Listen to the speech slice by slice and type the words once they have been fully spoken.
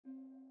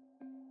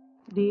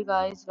Hey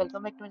guys,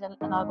 welcome back to my channel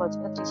and are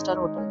watching a 3-star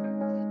hotel.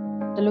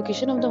 The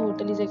location of the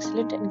hotel is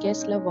excellent and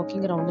guests love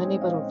walking around the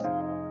neighborhood.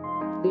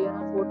 There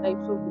are 4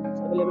 types of rooms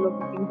available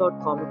on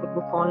booking.com. You can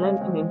book online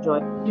and enjoy.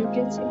 You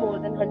can see more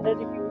than 100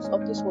 reviews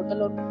of this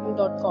hotel on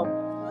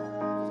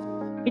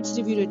booking.com. Its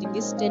review rating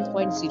is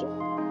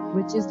 10.0,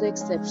 which is the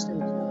exceptional.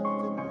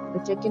 The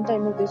check-in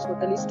time of this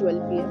hotel is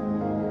 12 p.m.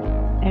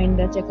 and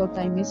the checkout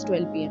time is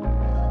 12 p.m.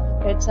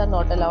 Pets are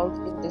not allowed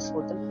in this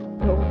hotel.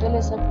 The hotel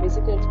accepts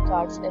basic credit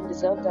cards and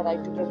reserves the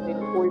right to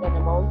temporarily hold an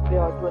amount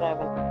prior to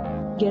arrival.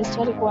 Guests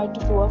are required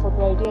to show a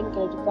photo ID and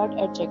credit card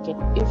at check-in.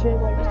 If you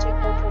have already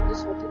checked out from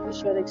this hotel, please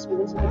share the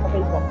experience in the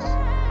comment box.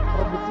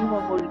 For booking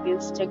or more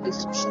details, check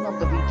description of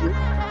the video.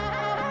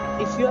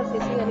 If you are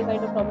facing any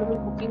kind of problem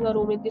in booking a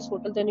room in this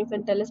hotel, then you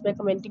can tell us by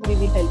commenting. We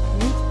will help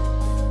you.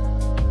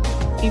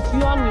 If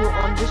you are new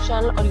on this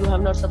channel or you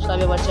have not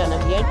subscribed our channel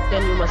yet,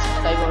 then you must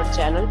subscribe our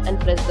channel and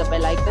press the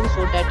bell icon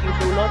so that you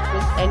do not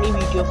miss any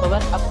video of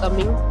our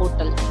upcoming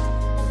hotel.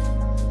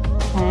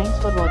 Thanks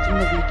for watching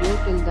the video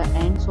till the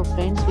end. So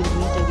friends, will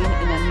meet again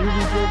in a new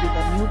video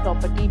with a new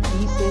property.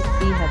 Be safe,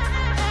 be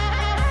happy.